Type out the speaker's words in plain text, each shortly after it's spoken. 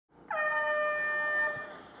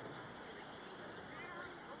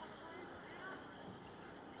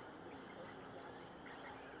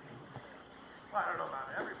I don't know about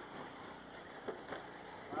everybody.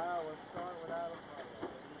 Wow, let's start without a fight.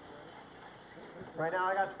 Right now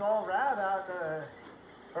I got Saul Rab out in the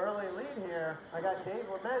early lead here. I got Dave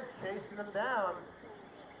Lament chasing him down.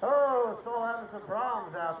 Oh, Saul having some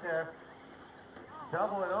problems out there.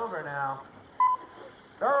 Doubling over now.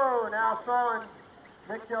 Oh, now Saul and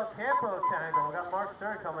Nick Del Campo tangle. We got Mark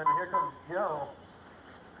Stern coming. Here comes Joe.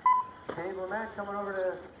 Dave Lament coming over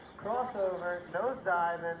to crossover,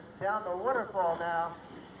 nosediving down the waterfall now.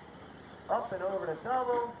 Up and over to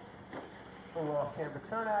double. A little off-camera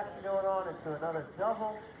turn action going on into another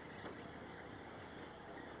double.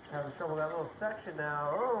 Having trouble with that little section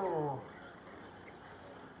now. Oh.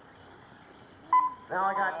 Now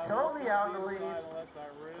I got Toby out in the lead.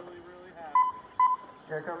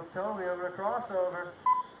 Here comes Toby over to crossover.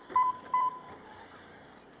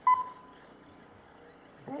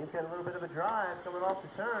 Dave's got a little bit of a drive coming off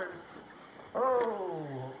the turn.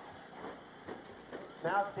 Oh.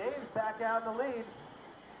 Now Dave's back out in the lead.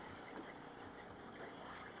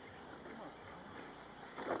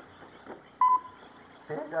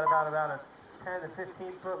 Dave's got about a 10 to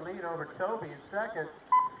 15 foot lead over Toby in second.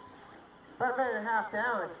 About a minute and a half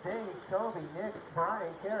down, it's Dave, Toby, Nick,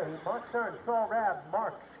 Brian, Carey, Mark Stern, Saul Rab,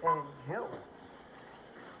 Mark, and Joe.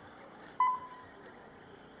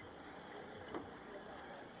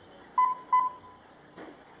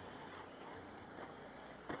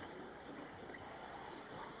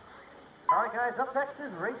 All right, guys, up next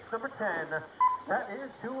is race number 10. That is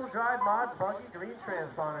two-wheel drive mod buggy green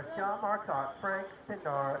transponders. John Marcotte, Frank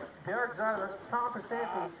Pindar, Derek Zeiler, Tom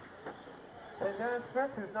Persanti, and Dennis Smith,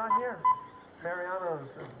 who's not here. Mariano's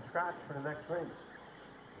scratch for the next race.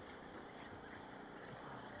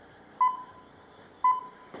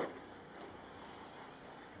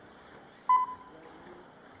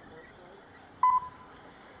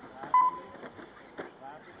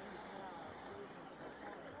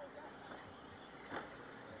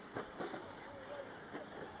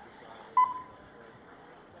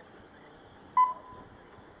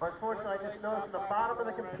 Unfortunately, I just noticed on the bottom of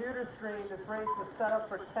the computer screen, this race was set up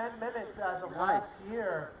for 10 minutes as of last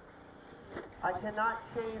year. I cannot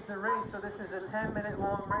change the race, so this is a 10-minute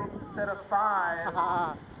long race instead of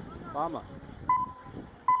 5. Bummer.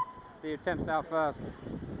 See your temps out first.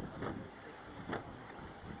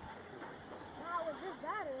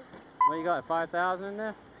 What you got, 5,000 in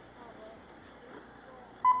there?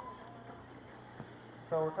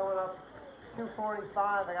 So we're coming up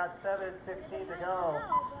 2:45. I got 7:15 to go.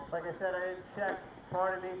 Like I said, I didn't check,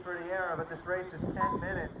 pardon me for the error, but this race is 10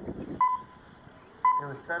 minutes. It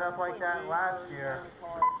was set up like that last year.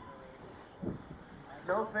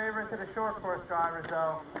 No favorite to the short course drivers,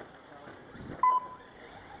 though.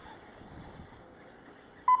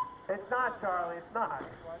 It's not, Charlie, it's not.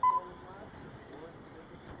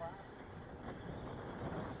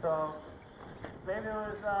 So, maybe it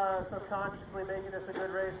was subconsciously making this a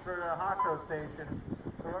good race for the Hotco station.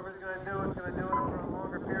 Whoever's going to do it's going to do it over a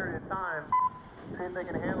longer period of time. See if they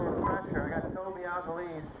can handle the pressure. I got Toby out in the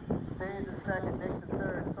lead. Dave's in second, Nick's in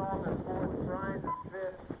third, Saul's in fourth, Brian's in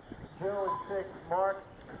fifth, Joe in sixth, Mark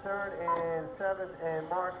Stern in seventh, and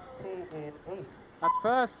Mark T in eighth. That's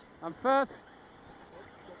first. I'm first.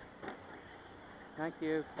 Thank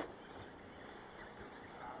you.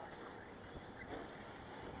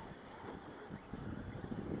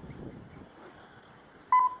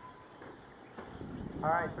 All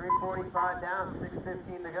right, 3:45 down,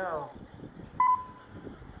 6:15 to go.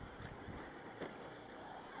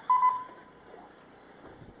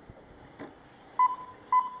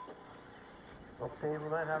 Okay, we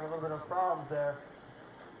might have a little bit of problems there.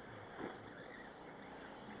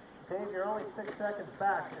 Dave, you're only 6 seconds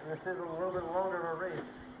back, and this is a little bit longer of a race.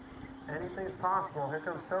 Anything's possible. Here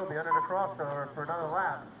comes Toby under the crossover for another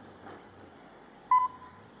lap.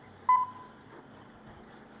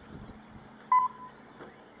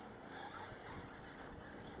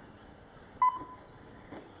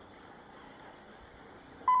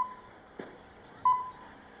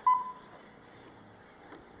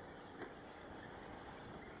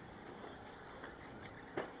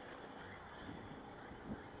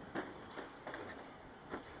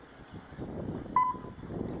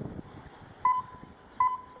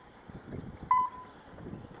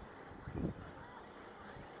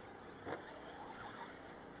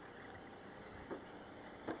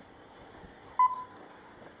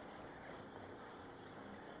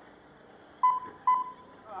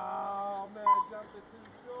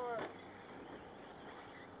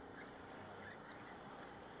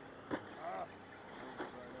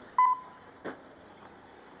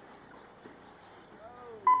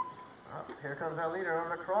 Here comes our leader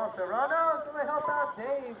over the crossover. Oh no, somebody help out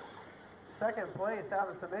Dave. second place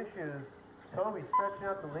having some issues. Toby stretching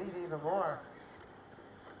out the lead even more.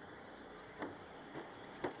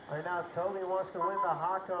 Right now, Toby wants to win the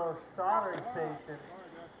Hako soldering station.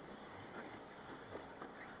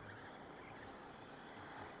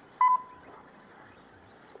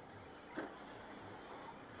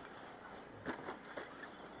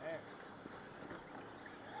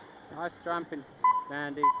 Nice jumping,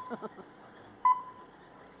 Mandy.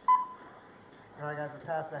 All right, guys, we're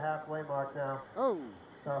past the halfway mark now. Oh!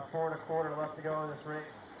 4 1/4 left to go in this race.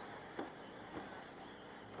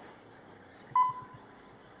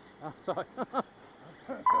 Oh, sorry.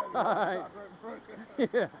 Alright. Yeah. You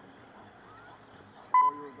were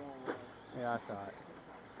going wrong. Yeah, that's alright.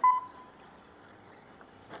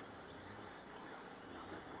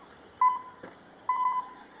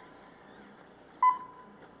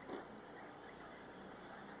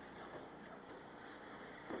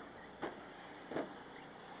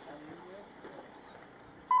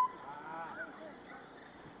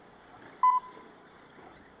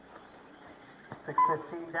 Six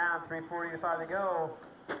 15 down, 3:45 to go.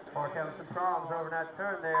 Mark having some problems over that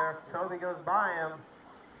turn there. Toby goes by him,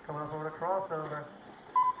 coming up over the crossover.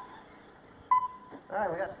 All right,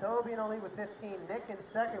 we got Toby in the lead with 15, Nick in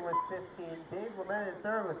second with 15, Dave Lement in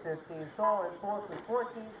third with 15, Saul in fourth with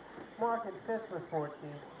 14, Mark in fifth with 14,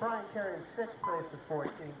 Brian Carey in sixth place with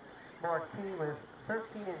 14, Mark T with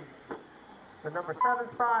 13 in the number 7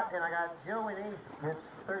 spot, and I got Joe in eighth with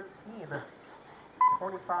 13.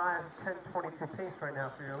 25, 10, 22 pace right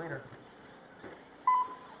now for your leader.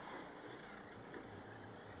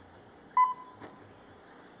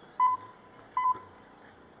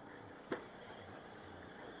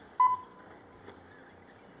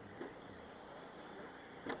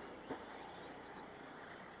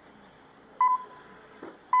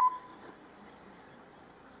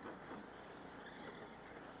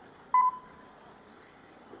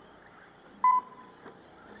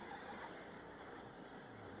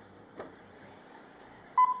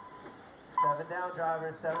 Seven down,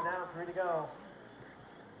 drivers. 7 down, 3 to go.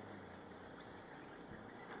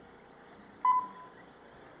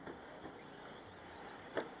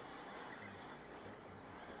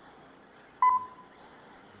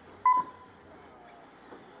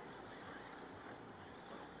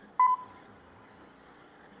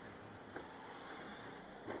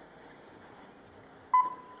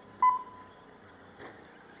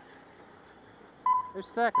 Who's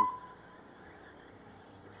second?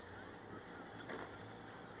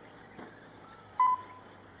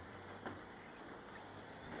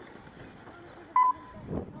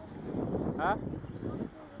 Huh?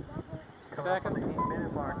 Coming up on Second? the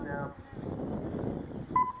 8-minute mark now.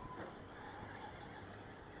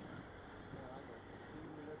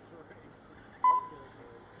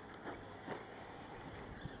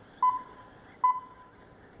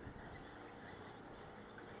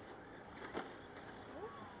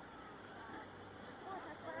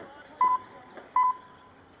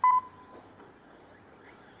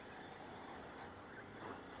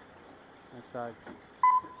 Next guy.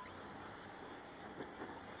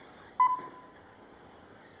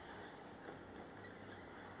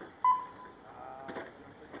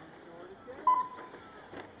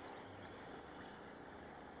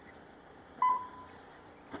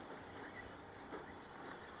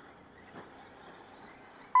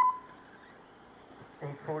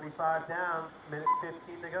 .45 down, minute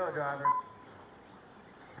 15 to go, drivers.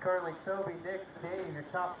 It's currently Toby, Nick, Dave, your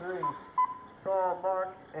top 3. Saul,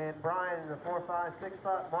 Mark, and Brian in the 4, 5, 6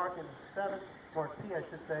 spot. Mark in 7th, or T, I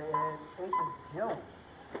should say, and 8th is Joe.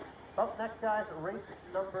 Up next, guys, race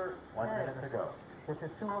number 10. 1 minute to go. Which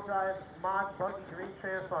is 2-wheel drive mod buggy green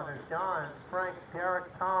transponders. John, Frank, Derek,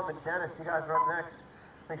 Tom, and Dennis, you guys are up next.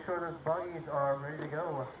 Make sure those buggies are ready to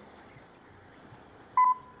go.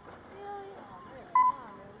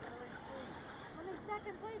 I'm in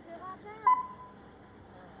second place, you're locked down.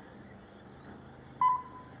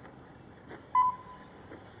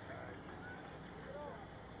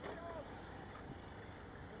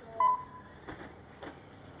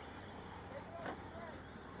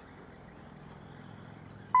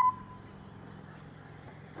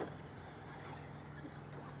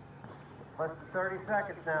 Less than 30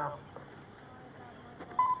 seconds now.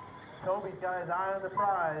 Toby's got his eye on the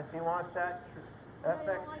prize. He wants that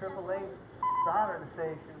FX AAA soldering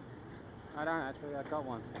station. I don't actually, I got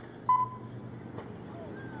one.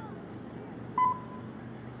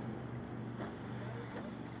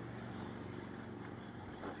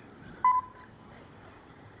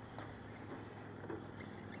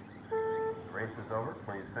 The race is over.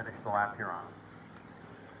 Please finish the lap you're on.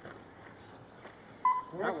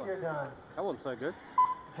 Nick, you're done. That wasn't so good.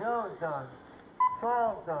 Joe's done.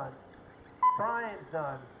 Saul's done. Brian's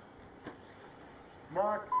done.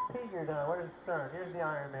 Mark P, you're done. Where's Stern? Here's the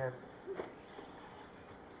Iron Man.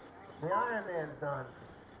 The Iron Man's done.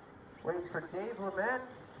 Waiting for Dave Lement,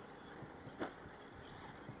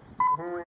 who